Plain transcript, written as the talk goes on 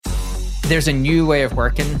There's a new way of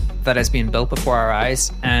working that has been built before our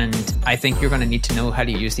eyes. And I think you're going to need to know how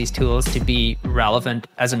to use these tools to be relevant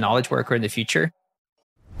as a knowledge worker in the future.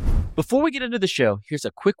 Before we get into the show, here's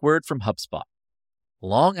a quick word from HubSpot.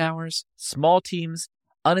 Long hours, small teams,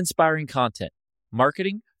 uninspiring content.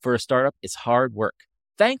 Marketing for a startup is hard work.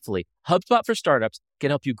 Thankfully, HubSpot for Startups can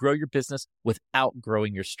help you grow your business without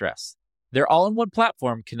growing your stress. Their all-in-one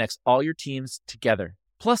platform connects all your teams together.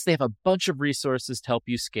 Plus, they have a bunch of resources to help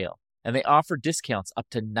you scale, and they offer discounts up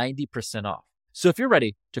to 90% off. So if you're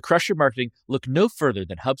ready to crush your marketing, look no further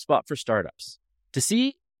than HubSpot for Startups. To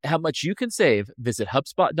see how much you can save, visit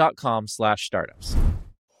HubSpot.com/startups.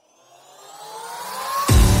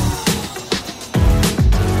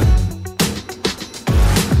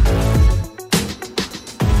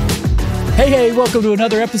 Hey, welcome to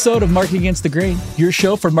another episode of Marketing Against the Grain, your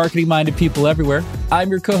show for marketing-minded people everywhere. I'm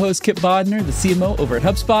your co-host, Kip Bodner, the CMO over at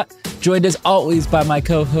HubSpot, joined as always by my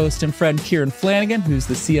co-host and friend, Kieran Flanagan, who's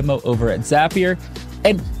the CMO over at Zapier.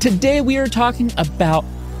 And today we are talking about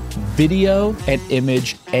video and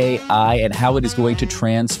image AI and how it is going to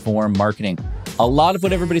transform marketing. A lot of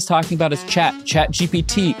what everybody's talking about is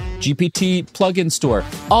ChatGPT, GPT plugin store.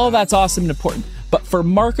 All that's awesome and important. But for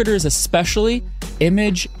marketers especially,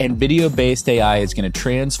 image and video-based AI is going to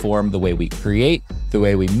transform the way we create, the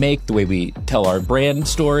way we make, the way we tell our brand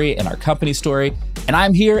story and our company story. And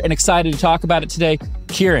I'm here and excited to talk about it today.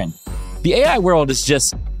 Kieran, the AI world is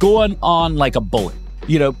just going on like a bullet.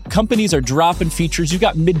 You know, companies are dropping features. You've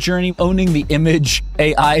got Midjourney owning the image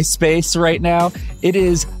AI space right now. It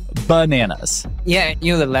is bananas. Yeah,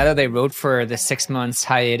 you know, the letter they wrote for the 6 months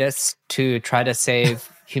hiatus to try to save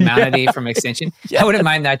humanity from extinction. I wouldn't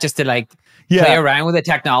mind that, just to play around with the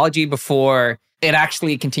technology before it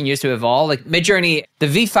actually continues to evolve. Like Midjourney, the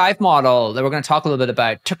V5 model that we're going to talk a little bit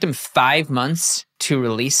about, took them 5 months to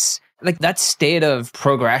release. Like that state of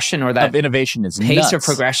progression or that of innovation is pace nuts. Of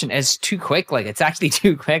progression is too quick. Like it's actually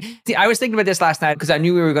too quick. See, I was thinking about this last night because I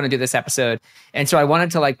knew we were going to do this episode. And so I wanted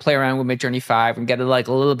to play around with Midjourney 5 and get a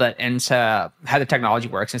little bit into how the technology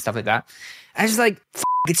works and stuff like that. I was like,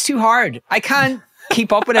 it's too hard. I can't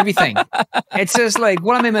keep up with everything. It's just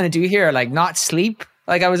what am I going to do here? Not sleep?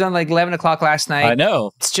 I was on 11 o'clock last night. I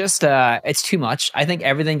know. It's just, it's too much. I think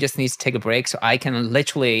everything just needs to take a break so I can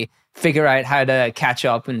literally figure out how to catch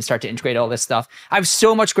up and start to integrate all this stuff. I have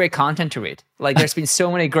so much great content to read. There's been so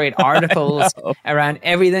many great articles around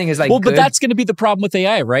everything is well, good. But that's going to be the problem with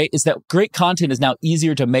AI, right? Is that great content is now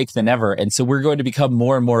easier to make than ever. And so we're going to become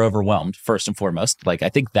more and more overwhelmed, first and foremost. I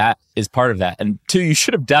think that is part of that. And two, you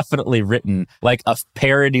should have definitely written a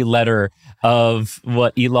parody letter of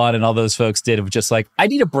what Elon and all those folks did of just I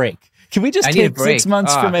need a break. Can we just take 6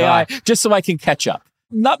 months from AI just so I can catch up?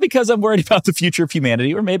 Not because I'm worried about the future of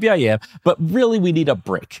humanity, or maybe I am, but really we need a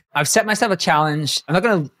break. I've set myself a challenge. I'm not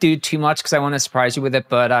going to do too much because I want to surprise you with it,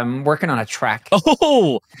 but I'm working on a track.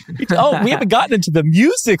 Oh, we haven't gotten into the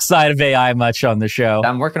music side of AI much on the show.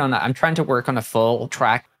 I'm trying to work on a full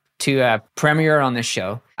track to premiere on this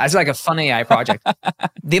show as a fun AI project.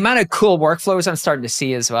 The amount of cool workflows I'm starting to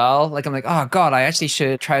see as well. I'm oh God, I actually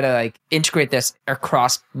should try to integrate this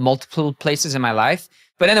across multiple places in my life.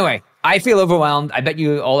 But anyway, I feel overwhelmed. I bet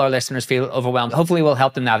you all our listeners feel overwhelmed. Hopefully we'll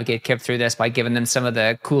help them navigate Kip through this by giving them some of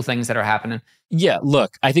the cool things that are happening. Yeah,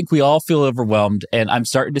 look, I think we all feel overwhelmed, and I'm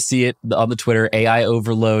starting to see it on the Twitter. AI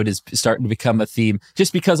overload is starting to become a theme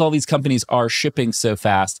just because all these companies are shipping so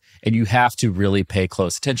fast, and you have to really pay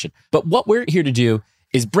close attention. But what we're here to do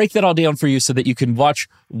is break that all down for you so that you can watch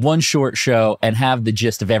one short show and have the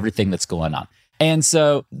gist of everything that's going on. And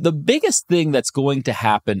so the biggest thing that's going to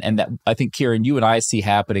happen, and that I think, Kieran, you and I see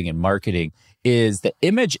happening in marketing, is the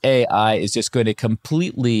image AI is just going to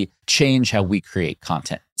completely change how we create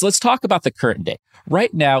content. So let's talk about the current day.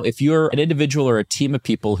 Right now, if you're an individual or a team of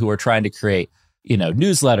people who are trying to create,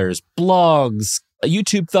 newsletters, blogs,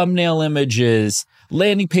 YouTube thumbnail images,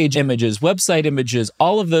 landing page images, website images,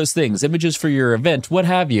 all of those things, images for your event, what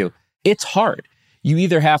have you, it's hard. You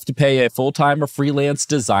either have to pay a full-time or freelance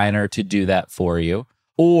designer to do that for you,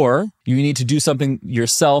 or you need to do something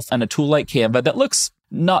yourself on a tool like Canva that looks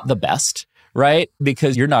not the best, right?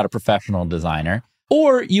 Because you're not a professional designer.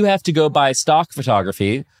 Or you have to go buy stock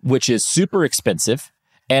photography, which is super expensive,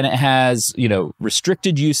 and it has,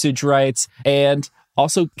 restricted usage rights and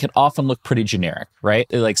also can often look pretty generic, right?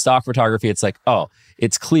 Stock photography, it's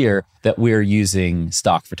it's clear that we're using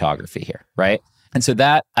stock photography here, right? And so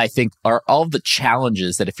that, I think, are all the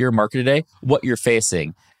challenges that if you're a marketer today, what you're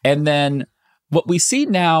facing. And then what we see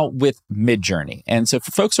now with Midjourney. And so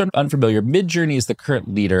for folks who are unfamiliar, Midjourney is the current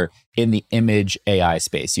leader in the image AI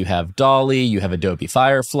space. You have DALL-E, you have Adobe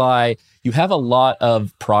Firefly, you have a lot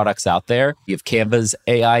of products out there. You have Canva's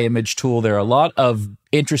AI image tool. There are a lot of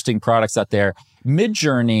interesting products out there.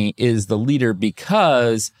 Midjourney is the leader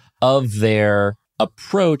because of their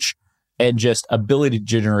approach and just ability to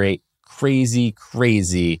generate crazy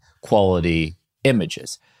quality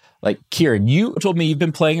images. Like, Kieran, you told me you've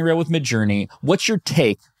been playing around with Midjourney. What's your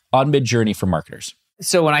take on Midjourney for marketers?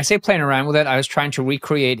 So when I say playing around with it, I was trying to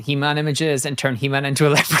recreate He-Man images and turn He-Man into a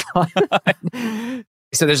leprechaun.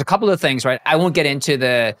 So there's a couple of things, right? I won't get into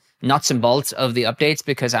the nuts and bolts of the updates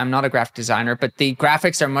because I'm not a graphic designer, but the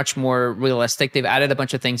graphics are much more realistic. They've added a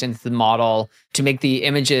bunch of things into the model to make the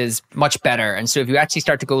images much better. And so if you actually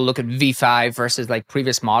start to go look at V5 versus like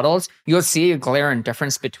previous models, you'll see a glaring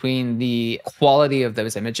difference between the quality of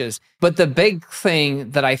those images. But the big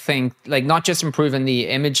thing that I think, like, not just improving the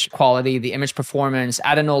image quality, the image performance,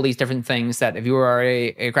 adding all these different things that if you are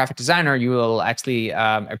a graphic designer, you will actually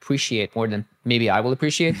appreciate more than maybe I will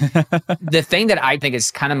appreciate. The thing that I think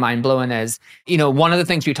is kind of mind-blowing is, one of the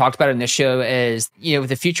things we talked about in this show is,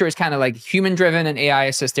 the future is kind of like human-driven and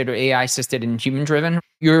AI-assisted, or AI-assisted and human-driven.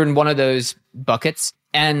 You're in one of those buckets.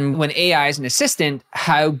 And when AI is an assistant,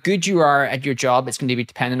 how good you are at your job is going to be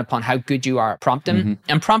dependent upon how good you are at prompting. Mm-hmm.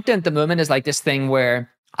 And prompting at the moment is like this thing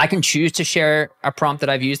where I can choose to share a prompt that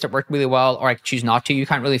I've used that worked really well, or I can choose not to. You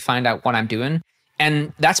can't really find out what I'm doing.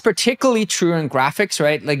 And that's particularly true in graphics,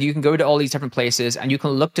 right? Like, you can go to all these different places and you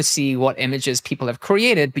can look to see what images people have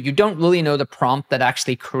created, but you don't really know the prompt that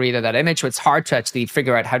actually created that image. So it's hard to actually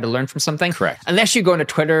figure out how to learn from something. Correct. Unless you go into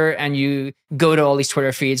Twitter and you go to all these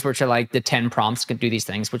Twitter feeds, which are like the 10 prompts can do these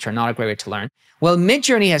things, which are not a great way to learn. Well,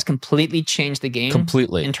 Midjourney has completely changed the game.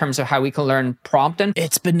 Completely. In terms of how we can learn prompting.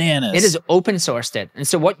 It's bananas. It is open sourced it. And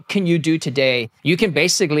so what can you do today? You can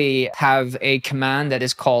basically have a command that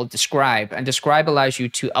is called describe. And describe allows you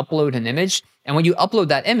to upload an image. And when you upload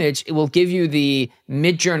that image, it will give you the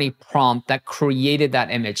Midjourney prompt that created that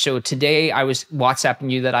image. So today I was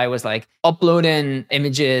WhatsApping you that I was like uploading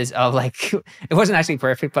images of like, it wasn't actually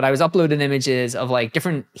perfect, but I was uploading images of like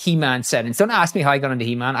different He-Man settings. Don't ask me how I got into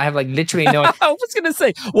He-Man. I have like literally no... I was going to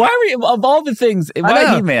say, why are we, of all the things,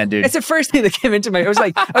 why He-Man, dude? It's the first thing that came into my, it was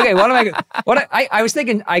like, okay, I was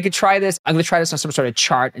thinking I could try this. I'm going to try this on some sort of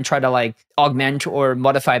chart and try to like augment or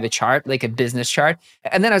modify the chart, like a business chart.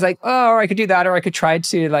 And then I was like, oh, I could do that, or I could try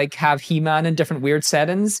to like have He-Man in different weird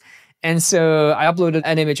settings. And so I uploaded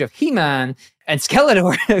an image of He-Man and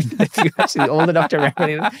Skeletor, if you're actually old enough to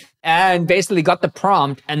remember it, and basically got the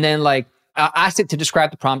prompt and then like asked it to describe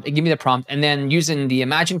the prompt and give me the prompt. And then using the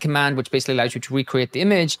imagine command, which basically allows you to recreate the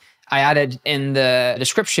image, I added in the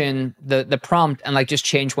description the prompt and like just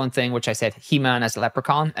changed one thing, which I said He-Man as a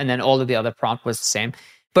leprechaun. And then all of the other prompt was the same.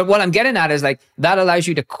 But what I'm getting at is like that allows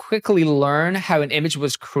you to quickly learn how an image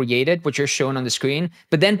was created, which you're showing on the screen,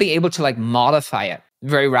 but then be able to like modify it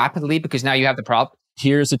very rapidly because now you have the prompt.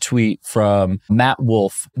 Here's a tweet from Matt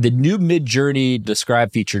Wolf. The new Midjourney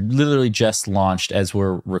Describe feature literally just launched as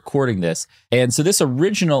we're recording this. And so this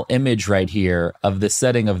original image right here of the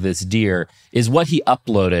setting of this deer is what he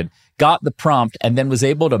uploaded, got the prompt, and then was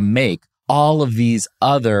able to make all of these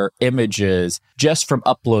other images just from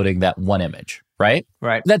uploading that one image. Right?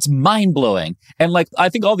 Right. That's mind-blowing. And like, I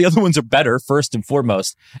think all the other ones are better, first and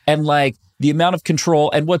foremost. And like the amount of control.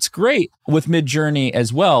 And what's great with Midjourney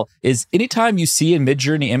as well is anytime you see a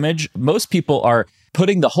Midjourney image, most people are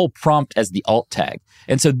putting the whole prompt as the alt tag.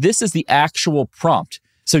 And so this is the actual prompt.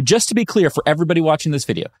 So just to be clear for everybody watching this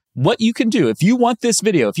video, what you can do, if you want this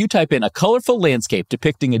video, if you type in a colorful landscape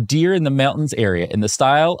depicting a deer in the mountains area in the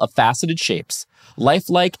style of faceted shapes,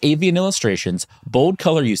 lifelike avian illustrations, bold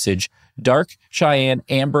color usage, dark, cyan,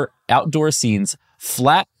 amber, outdoor scenes,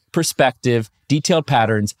 flat perspective, detailed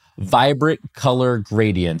patterns, vibrant color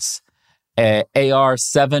gradients, AR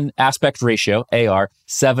 7 aspect ratio, AR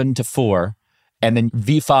 7:4, and then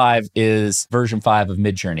V5 is version 5 of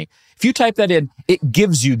Midjourney. If you type that in, it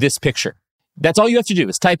gives you this picture. That's all you have to do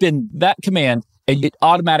is type in that command and it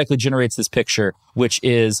automatically generates this picture, which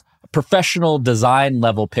is a professional design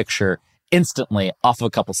level picture instantly off of a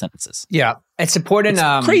couple sentences. Yeah. It's supporting...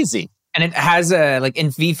 It's crazy. And it has like in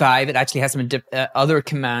V5, it actually has some other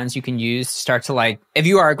commands you can use to start to like, if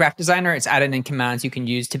you are a graphic designer, it's added in commands you can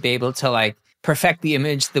use to be able to like perfect the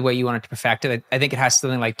image the way you want it to perfect it. I think it has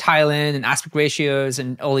something like tiling and aspect ratios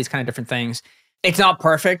and all these kind of different things. It's not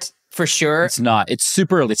perfect for sure. It's not. It's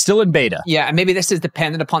super early. It's still in beta. Yeah. And maybe this is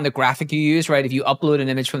dependent upon the graphic you use, right? If you upload an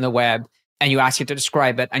image from the web and you ask it to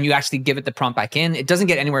describe it and you actually give it the prompt back in, it doesn't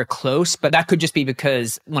get anywhere close. But that could just be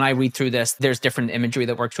because when I read through this, there's different imagery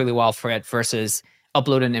that works really well for it versus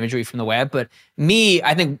uploading imagery from the web. But me,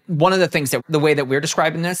 I think one of the things that the way that we're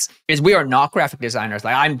describing this is we are not graphic designers.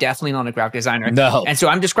 Like I'm definitely not a graphic designer. No. And so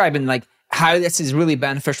I'm describing like how this is really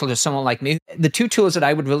beneficial to someone like me. The two tools that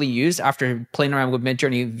I would really use after playing around with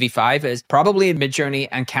Midjourney V5 is probably Midjourney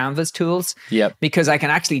and Canva's tools. Yep. Because I can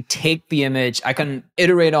actually take the image, I can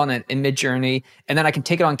iterate on it in Midjourney, and then I can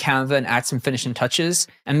take it on Canva and add some finishing touches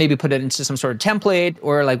and maybe put it into some sort of template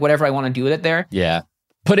or like whatever I want to do with it there. Yeah.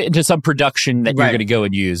 Put it into some production that you're going to go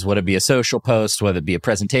and use, whether it be a social post, whether it be a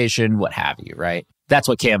presentation, what have you, right? That's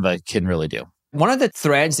what Canva can really do. One of the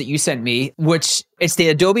threads that you sent me, which it's the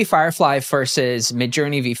Adobe Firefly versus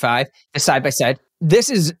Midjourney V5, side by side. This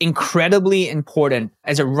is incredibly important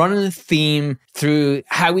as a running theme through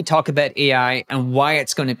how we talk about AI and why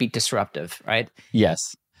it's going to be disruptive, right?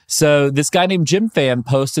 Yes. So this guy named Jim Fan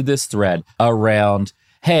posted this thread around,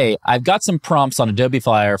 hey, I've got some prompts on Adobe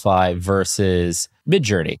Firefly versus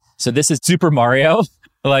Midjourney. So this is Super Mario.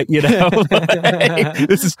 Like, you know,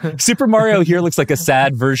 this is Super Mario here looks like a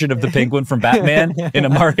sad version of the penguin from Batman in a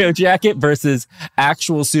Mario jacket versus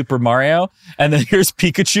actual Super Mario. And then here's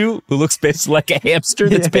Pikachu, who looks basically like a hamster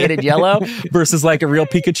that's painted yellow versus like a real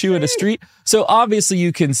Pikachu in a street. So obviously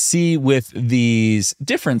you can see with these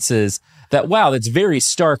differences that, wow, that's very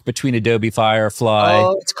stark between Adobe Firefly.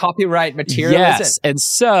 Oh, it's copyright material, yes. is it? And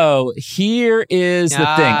so here is the thing.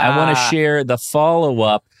 I want to share the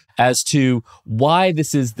follow-up as to why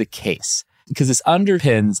this is the case, because this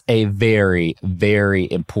underpins a very,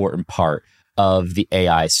 very important part of the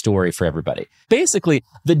AI story for everybody. Basically,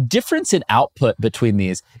 the difference in output between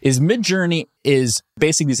these is Midjourney is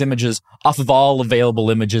basing these images off of all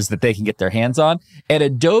available images that they can get their hands on. And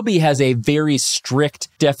Adobe has a very strict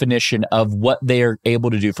definition of what they are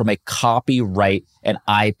able to do from a copyright and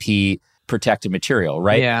IP protected material,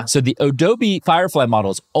 right? Yeah. So the Adobe Firefly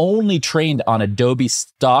model is only trained on Adobe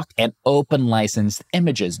stock and open licensed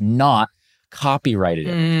images, not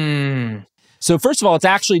copyrighted. So first of all, it's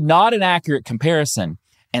actually not an accurate comparison.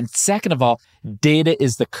 And second of all, data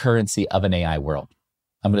is the currency of an AI world.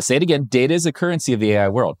 I'm going to say it again. Data is the currency of the AI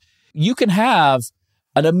world. You can have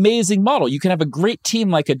an amazing model. You can have a great team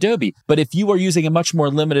like Adobe, but if you are using a much more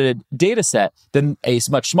limited data set, then a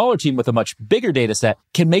much smaller team with a much bigger data set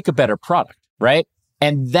can make a better product, right?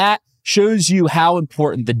 And that shows you how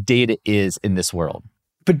important the data is in this world.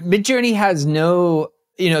 But Midjourney has no,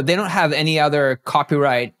 they don't have any other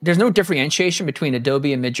copyright. There's no differentiation between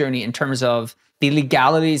Adobe and Midjourney in terms of the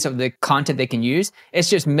legalities of the content they can use. It's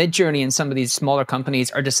just Midjourney and some of these smaller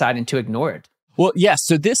companies are deciding to ignore it. Well, yes.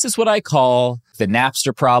 So this is what I call the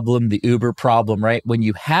Napster problem, the Uber problem, right? When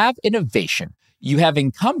you have innovation, you have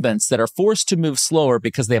incumbents that are forced to move slower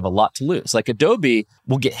because they have a lot to lose. Like Adobe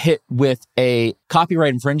will get hit with a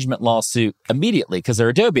copyright infringement lawsuit immediately because they're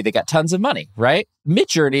Adobe. They got tons of money, right?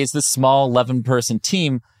 Midjourney is this small 11-person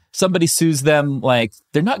team. Somebody sues them, like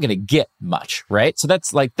they're not going to get much, right? So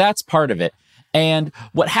that's part of it. And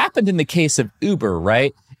what happened in the case of Uber,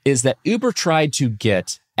 right, is that Uber tried to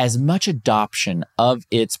get as much adoption of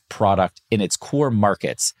its product in its core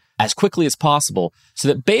markets as quickly as possible so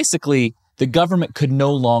that basically the government could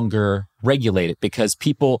no longer regulate it because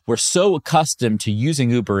people were so accustomed to using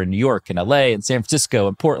Uber in New York and LA and San Francisco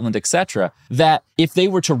and Portland, etc., that if they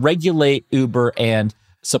were to regulate Uber and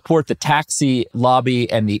support the taxi lobby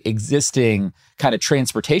and the existing kind of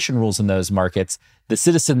transportation rules in those markets, the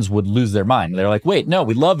citizens would lose their mind. They're like, wait, no,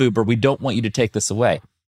 we love Uber. We don't want you to take this away.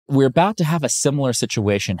 We're about to have a similar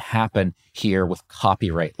situation happen here with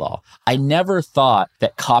copyright law. I never thought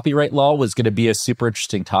that copyright law was going to be a super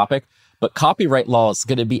interesting topic, but copyright law is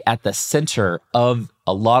going to be at the center of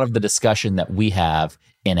a lot of the discussion that we have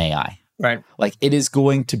in AI. Right. Like it is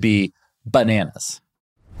going to be bananas.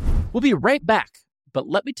 We'll be right back, but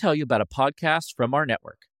let me tell you about a podcast from our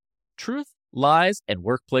network. Truth, Lies, and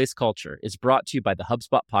Workplace Culture is brought to you by the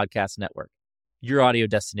HubSpot Podcast Network, your audio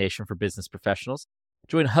destination for business professionals.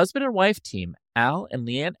 Join husband and wife team Al and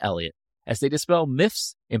Leanne Elliott as they dispel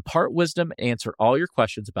myths, impart wisdom, and answer all your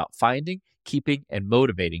questions about finding, keeping, and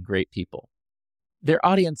motivating great people. Their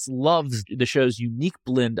audience loves the show's unique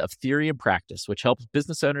blend of theory and practice, which helps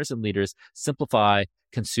business owners and leaders simplify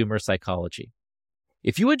consumer psychology.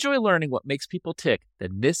 If you enjoy learning what makes people tick,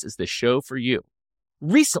 then this is the show for you.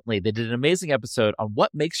 Recently, they did an amazing episode on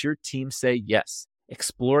what makes your team say yes,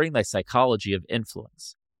 exploring the psychology of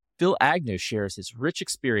influence. Phil Agnew shares his rich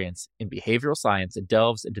experience in behavioral science and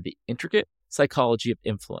delves into the intricate psychology of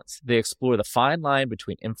influence. They explore the fine line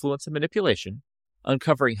between influence and manipulation,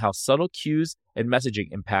 uncovering how subtle cues and messaging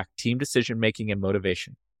impact team decision-making and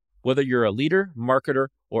motivation. Whether you're a leader, marketer,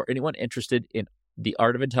 or anyone interested in the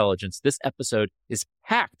art of intelligence, this episode is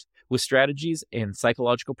packed with strategies and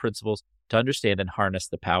psychological principles to understand and harness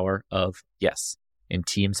the power of yes in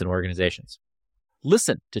teams and organizations.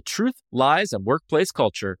 Listen to Truth, Lies, and Workplace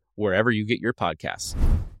Culture wherever you get your podcasts.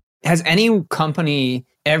 Has any company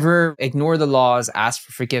ever ignored the laws, asked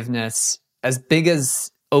for forgiveness as big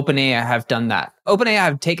as OpenAI have done that? OpenAI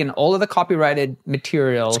have taken all of the copyrighted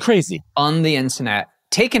material It's crazy on the internet,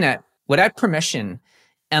 taken it without permission,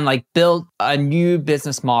 and like built a new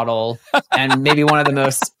business model and maybe one of the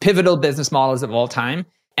most pivotal business models of all time.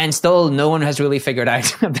 And still no one has really figured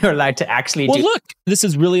out if they're allowed to actually do. Well, look, this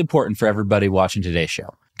is really important for everybody watching today's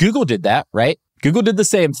show. Google did that, right? Google did the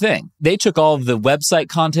same thing. They took all of the website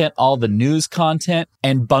content, all the news content,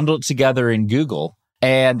 and bundled it together in Google.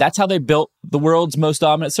 And that's how they built the world's most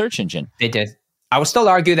dominant search engine. They did. I would still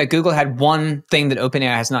argue that Google had one thing that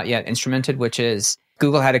OpenAI has not yet instrumented, which is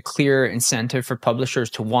Google had a clear incentive for publishers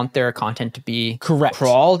to want their content to be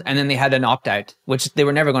crawled. And then they had an opt-out, which they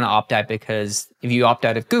were never going to opt out because if you opt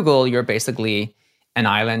out of Google, you're basically an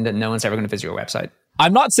island and no one's ever going to visit your website.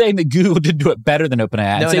 I'm not saying that Google did do it better than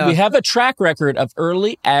OpenAI. I'm saying we have a track record of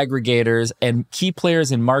early aggregators and key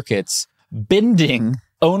players in markets bending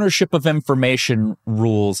ownership of information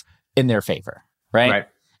rules in their favor, right?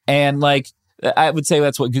 And like, I would say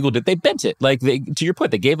that's what Google did. They bent it. Like, to your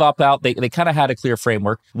point, they gave opt-out. They kind of had a clear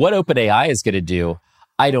framework. What OpenAI is going to do,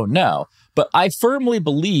 I don't know. But I firmly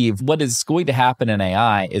believe what is going to happen in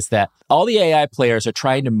AI is that all the AI players are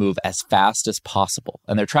trying to move as fast as possible.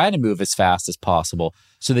 And they're trying to move as fast as possible.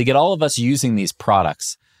 So they get all of us using these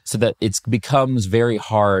products so that it becomes very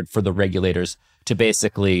hard for the regulators to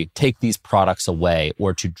basically take these products away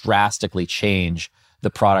or to drastically change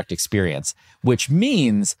the product experience, which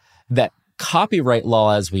means that copyright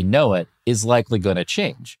law as we know it is likely going to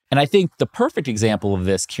change. And I think the perfect example of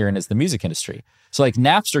this, Kieran, is the music industry. So like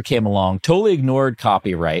Napster came along, totally ignored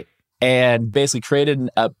copyright, and basically created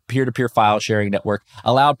a peer-to-peer file sharing network,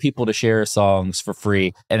 allowed people to share songs for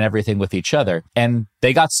free and everything with each other. And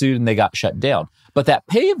they got sued and they got shut down. But that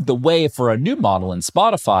paved the way for a new model in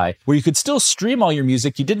Spotify where you could still stream all your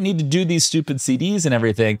music. You didn't need to do these stupid CDs and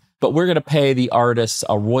everything, but we're going to pay the artists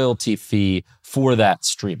a royalty fee for that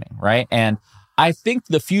streaming, right? And I think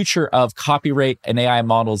the future of copyright and AI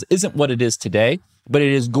models isn't what it is today, but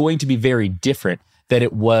it is going to be very different than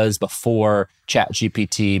it was before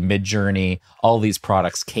ChatGPT, Midjourney, all these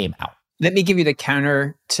products came out. Let me give you the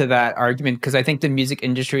counter to that argument, because I think the music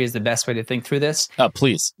industry is the best way to think through this.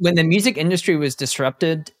 Please. When the music industry was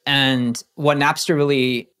disrupted and what Napster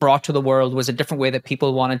really brought to the world was a different way that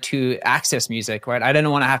people wanted to access music, right? I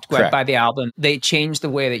didn't want to have to go out and buy the album. They changed the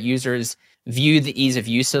way that users view the ease of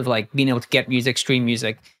use of like being able to get music, stream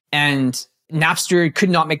music. And Napster could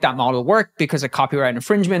not make that model work because of copyright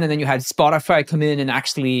infringement. And then you had Spotify come in and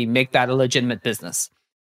actually make that a legitimate business.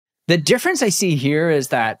 The difference I see here is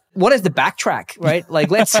that what is the backtrack, right?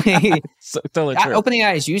 Like, let's say totally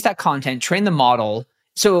OpenAI has used that content, trained the model.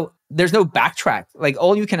 So there's no backtrack. Like,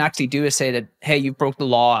 all you can actually do is say that, hey, you broke the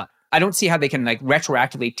law. I don't see how they can like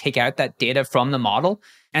retroactively take out that data from the model.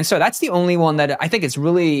 And so that's the only one that I think is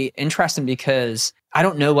really interesting, because I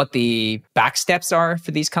don't know what the back steps are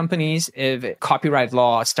for these companies if copyright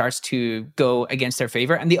law starts to go against their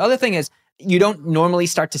favor. And the other thing is, you don't normally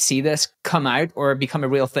start to see this come out or become a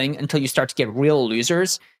real thing until you start to get real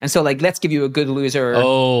losers. And so like, let's give you a good loser.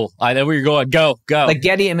 Oh, I know where you're going. Go. Like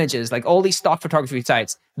Getty Images, like all these stock photography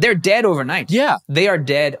sites, they're dead overnight. Yeah. They are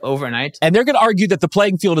dead overnight. And they're going to argue that the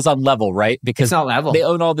playing field is on level, right? Because it's not level. They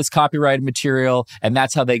own all this copyrighted material and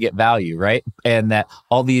that's how they get value, right? And that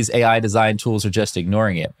all these AI design tools are just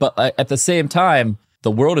ignoring it. But at the same time, the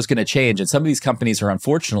world is going to change. And some of these companies are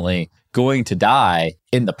unfortunately going to die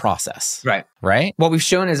in the process. Right? What we've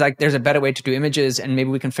shown is like there's a better way to do images, and maybe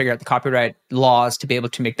we can figure out the copyright laws to be able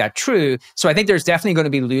to make that true. So I think there's definitely going to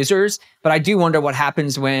be losers, but I do wonder what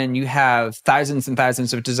happens when you have thousands and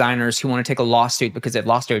thousands of designers who want to take a lawsuit because they've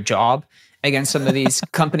lost their job against some of these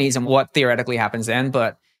companies, and what theoretically happens then.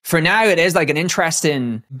 But for now, it is like an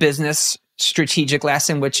interesting business strategic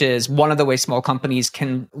lesson, which is one of the ways small companies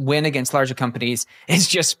can win against larger companies is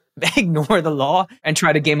just ignore the law and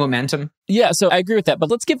try to gain momentum. Yeah, so I agree with that. But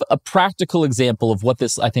let's give a practical example of what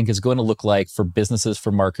this, I think, is going to look like for businesses,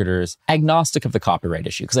 for marketers, agnostic of the copyright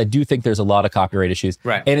issue, because I do think there's a lot of copyright issues.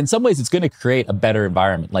 Right. And in some ways, it's going to create a better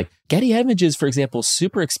environment. Like Getty Images, for example, is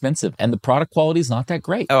super expensive and the product quality is not that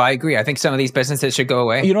great. Oh, I agree. I think some of these businesses should go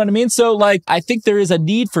away. You know what I mean? So like, I think there is a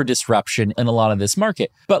need for disruption in a lot of this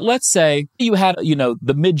market. But let's say you had,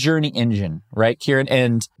 the Midjourney engine, right, Kieran?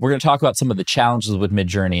 And we're going to talk about some of the challenges with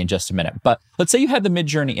Midjourney in just a minute. But let's say you had the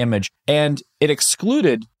Midjourney image and it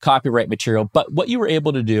excluded copyright material, but what you were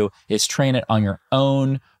able to do is train it on your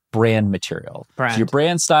own brand material. So your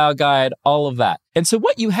brand style guide, all of that. And so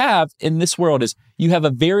what you have in this world is you have a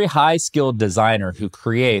very high skilled designer who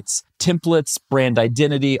creates templates, brand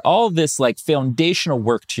identity, all this like foundational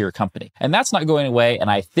work to your company. And that's not going away.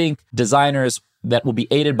 And I think designers that will be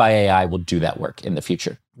aided by AI will do that work in the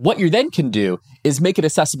future. What you then can do is make it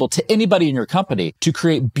accessible to anybody in your company to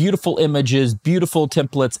create beautiful images, beautiful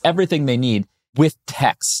templates, everything they need with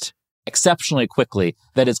text exceptionally quickly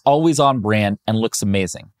that is always on brand and looks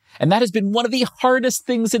amazing. And that has been one of the hardest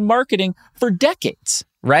things in marketing for decades,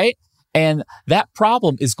 right? And that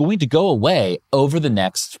problem is going to go away over the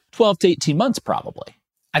next 12 to 18 months, probably.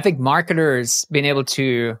 I think marketers being able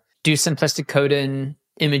to do simplistic coding,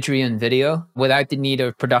 imagery, and video without the need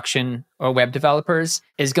of production or web developers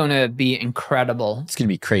is going to be incredible. It's going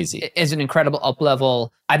to be crazy. It is an incredible up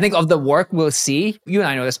level. I think of the work we'll see, you and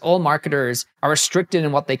I know this, all marketers are restricted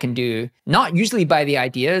in what they can do, not usually by the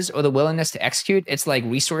ideas or the willingness to execute. It's like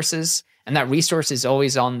resources. And that resource is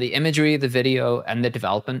always on the imagery, the video, and the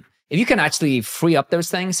development. If you can actually free up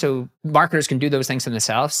those things so marketers can do those things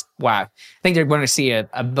themselves, wow. I think they're going to see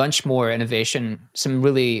a bunch more innovation, some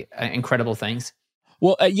really incredible things.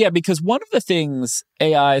 Well, yeah, because one of the things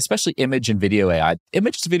AI, especially image and video AI,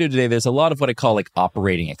 image to video today, there's a lot of what I call like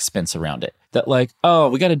operating expense around it. That like, oh,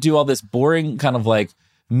 we got to do all this boring kind of like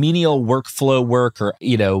menial workflow work or,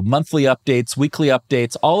 monthly updates, weekly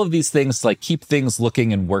updates, all of these things to like keep things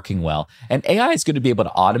looking and working well. And AI is going to be able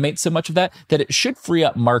to automate so much of that it should free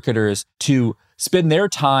up marketers to spend their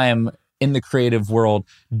time in the creative world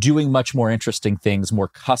doing much more interesting things, more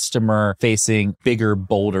customer facing, bigger,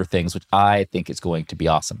 bolder things, which I think is going to be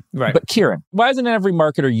awesome. Right. But Kieran, why isn't every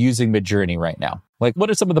marketer using Midjourney right now? Like,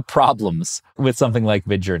 what are some of the problems with something like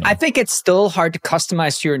Midjourney? I think it's still hard to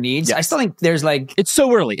customize to your needs. Yes. I still think there's like... It's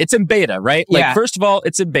so early. It's in beta, right? Yeah. Like, first of all,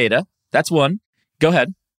 it's in beta. That's one. Go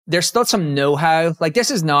ahead. There's still some know-how. Like,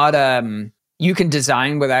 this is not... you can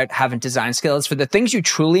design without having design skills for the things you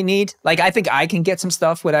truly need. Like, I think I can get some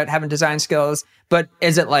stuff without having design skills, but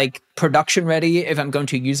is it like production ready if I'm going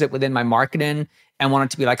to use it within my marketing and want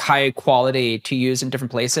it to be like high quality to use in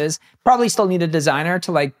different places? Probably still need a designer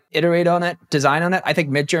to like iterate on it, design on it. I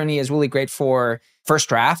think Midjourney is really great for first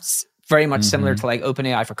drafts, very much similar to like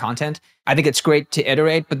OpenAI for content. I think it's great to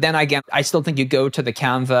iterate, but then again, I still think you go to the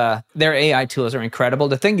Canva, their AI tools are incredible.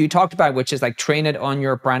 The thing you talked about, which is like train it on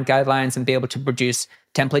your brand guidelines and be able to produce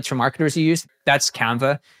templates for marketers to use, that's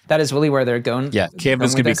Canva. That is really where they're going. Yeah,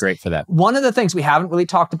 Canva's going to be great for that. One of the things we haven't really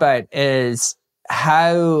talked about is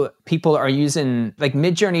how people are using like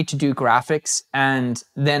Midjourney to do graphics and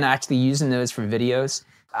then actually using those for videos.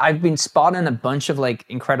 I've been spotting a bunch of like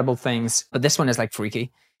incredible things, but this one is like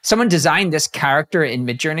freaky. Someone designed this character in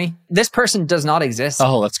Midjourney. This person does not exist.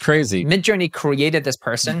 Oh, that's crazy. Midjourney created this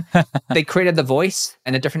person. They created the voice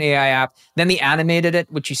in a different AI app. Then they animated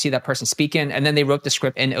it, which you see that person speaking. And then they wrote the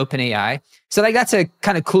script in OpenAI. So like that's a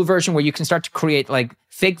kind of cool version where you can start to create like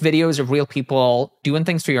fake videos of real people doing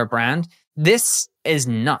things for your brand. This is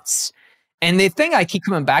nuts. And the thing I keep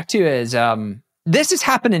coming back to is... this is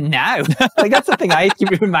happening now. Like that's the thing I keep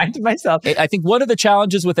reminding myself. I think one of the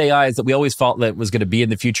challenges with AI is that we always thought that it was going to be in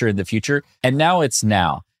the future, and now it's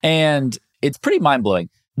now. And it's pretty mind-blowing.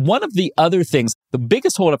 One of the other things, the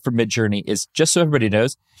biggest holdup for Midjourney is, just so everybody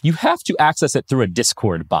knows, you have to access it through a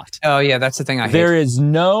Discord bot. Oh yeah, that's the thing I hate. There is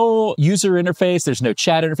no user interface. There's no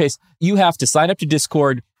chat interface. You have to sign up to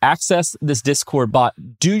Discord, access this Discord bot,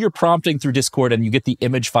 do your prompting through Discord, and you get the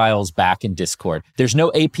image files back in Discord. There's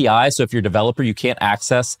no API, so if you're a developer, you can't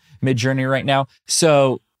access Midjourney right now.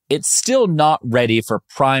 So it's still not ready for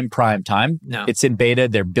prime time. No. It's in beta.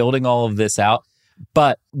 They're building all of this out.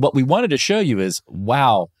 But what we wanted to show you is,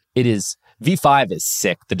 wow, it is... V5 is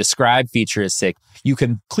sick. The describe feature is sick. You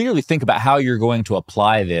can clearly think about how you're going to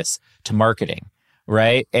apply this to marketing,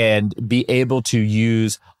 right? And be able to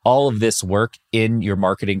use all of this work in your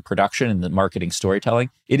marketing production and the marketing storytelling.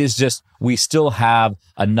 It is just, we still have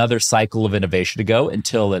another cycle of innovation to go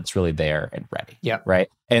until it's really there and ready. Yeah. Right.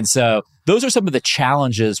 And so those are some of the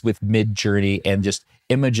challenges with Midjourney and just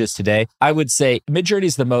images today. I would say Midjourney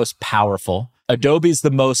is the most powerful. Adobe's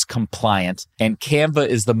the most compliant, and Canva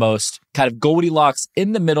is the most kind of Goldilocks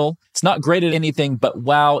in the middle. It's not great at anything, but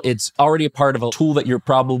wow, it's already a part of a tool that you're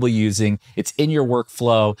probably using. It's in your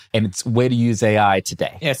workflow, and it's a way to use AI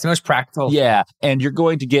today. Yeah, it's the most practical. Yeah, and you're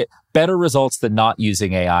going to get better results than not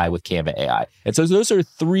using AI with Canva AI. And so those are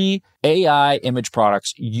 3 AI image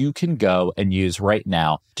products you can go and use right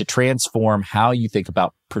now to transform how you think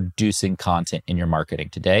about producing content in your marketing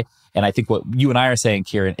today. And I think what you and I are saying,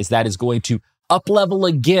 Kieran, is that is going to up level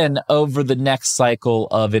again over the next cycle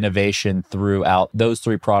of innovation throughout those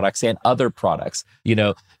three products and other products.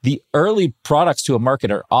 The early products to a market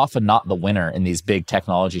are often not the winner in these big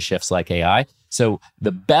technology shifts like AI. So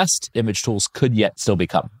the best image tools could yet still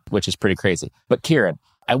become, which is pretty crazy. But Kieran,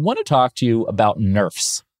 I want to talk to you about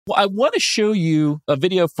nerfs. Well, I want to show you a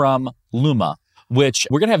video from Luma, which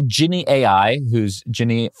we're going to have Ginny AI, who's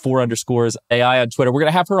Ginny _AI on Twitter. We're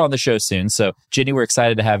going to have her on the show soon. So Ginny, we're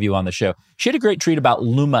excited to have you on the show. She had a great tweet about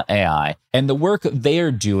Luma AI and the work they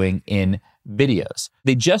are doing in videos.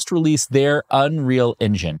 They just released their Unreal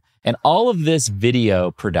Engine, and all of this video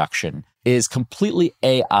production is completely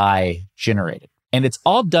AI generated. And it's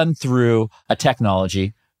all done through a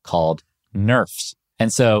technology called nerfs.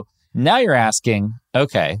 And so now you're asking,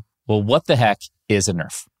 okay, well, what the heck is a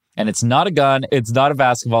nerf? And it's not a gun. It's not a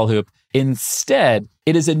basketball hoop. Instead,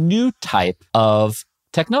 it is a new type of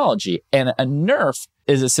technology. And a nerf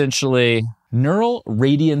is essentially neural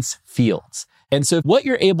radiance fields. And so what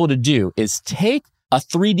you're able to do is take a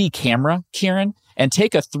 3D camera, Kieran, and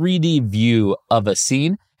take a 3D view of a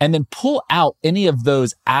scene and then pull out any of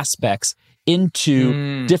those aspects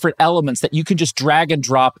into different elements that you can just drag and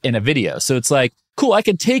drop in a video. So it's like, cool, I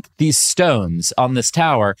can take these stones on this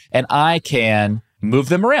tower and I can move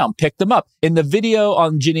them around, pick them up. In the video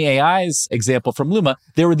on Ginny AI's example from Luma,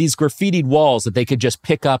 there were these graffitied walls that they could just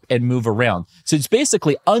pick up and move around. So it's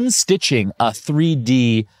basically unstitching a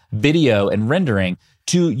 3D video and rendering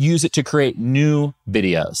to use it to create new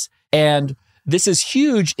videos. And this is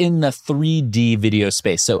huge in the 3D video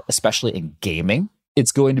space. So especially in gaming,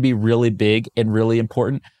 it's going to be really big and really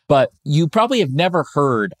important. But you probably have never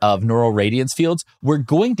heard of neural radiance fields. We're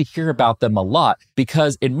going to hear about them a lot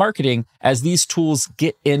because in marketing, as these tools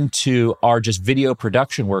get into our just video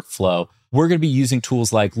production workflow, we're going to be using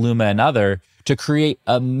tools like Luma and other to create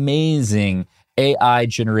amazing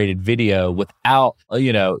AI-generated video without,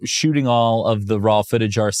 shooting all of the raw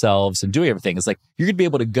footage ourselves and doing everything. It's like you're going to be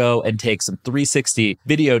able to go and take some 360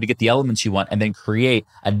 video to get the elements you want and then create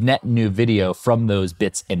a net new video from those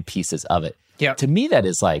bits and pieces of it. Yeah. To me, that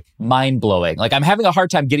is like mind-blowing. Like I'm having a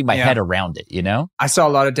hard time getting my head around it, I saw a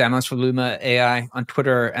lot of demos for Luma AI on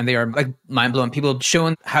Twitter and they are like mind-blowing. People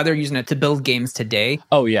showing how they're using it to build games today.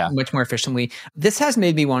 Oh, yeah. Much more efficiently. This has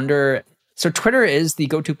made me wonder. So Twitter is the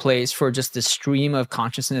go-to place for just the stream of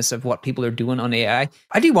consciousness of what people are doing on AI.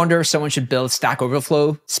 I do wonder if someone should build Stack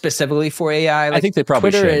Overflow specifically for AI. I think they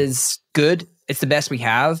probably Twitter should. is good. It's the best we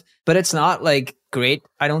have, but it's not like great.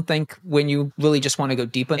 I don't think when you really just want to go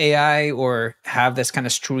deep on AI or have this kind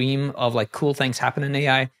of stream of like cool things happen in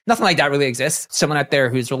AI, nothing like that really exists. Someone out there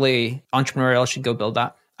who's really entrepreneurial should go build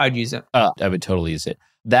that. I'd use it. I would totally use it.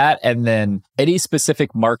 That and then any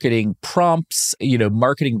specific marketing prompts,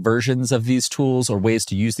 marketing versions of these tools or ways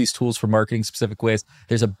to use these tools for marketing specific ways.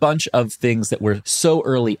 There's a bunch of things that we're so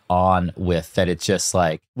early on with that it's just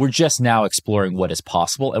like, we're just now exploring what is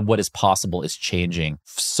possible, and what is possible is changing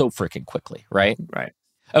so freaking quickly, right? Right.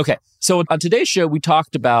 Okay, so on today's show, we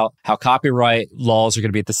talked about how copyright laws are going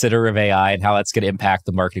to be at the center of AI and how that's going to impact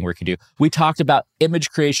the marketing work you do. We talked about image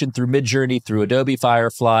creation through Midjourney, through Adobe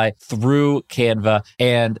Firefly, through Canva,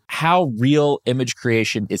 and how real image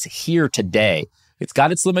creation is here today. It's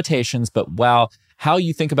got its limitations, but how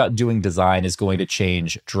you think about doing design is going to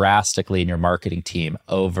change drastically in your marketing team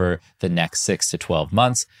over the next 6 to 12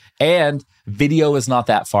 months. And video is not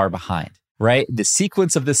that far behind, right? The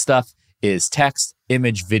sequence of this stuff is text,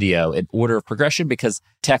 image, video in order of progression, because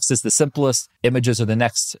text is the simplest, images are the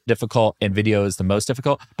next difficult, and video is the most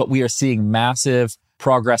difficult. But we are seeing massive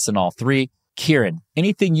progress in all three. Kieran,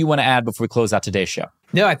 anything you want to add before we close out today's show?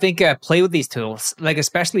 No, I think play with these tools. Like,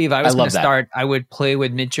 especially if I was going to start, I would play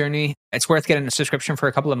with Midjourney. It's worth getting a subscription for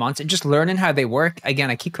a couple of months and just learning how they work.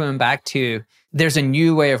 Again, I keep coming back to there's a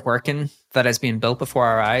new way of working that has been built before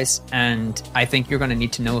our eyes. And I think you're going to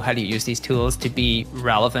need to know how to use these tools to be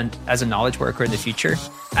relevant as a knowledge worker in the future.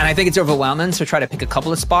 And I think it's overwhelming. So try to pick a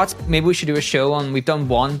couple of spots. Maybe we should do a show on, we've done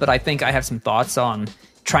one, but I think I have some thoughts on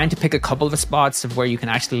trying to pick a couple of spots of where you can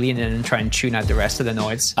actually lean in and try and tune out the rest of the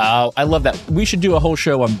noise. Oh, I love that. We should do a whole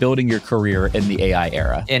show on building your career in the AI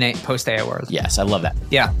era. In a post-AI world. Yes, I love that.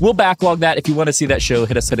 Yeah. We'll backlog that. If you want to see that show,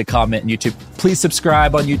 hit us with a comment on YouTube. Please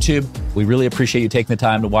subscribe on YouTube. We really appreciate you taking the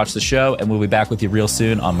time to watch the show, and we'll be back with you real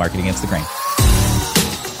soon on Marketing Against the Grain.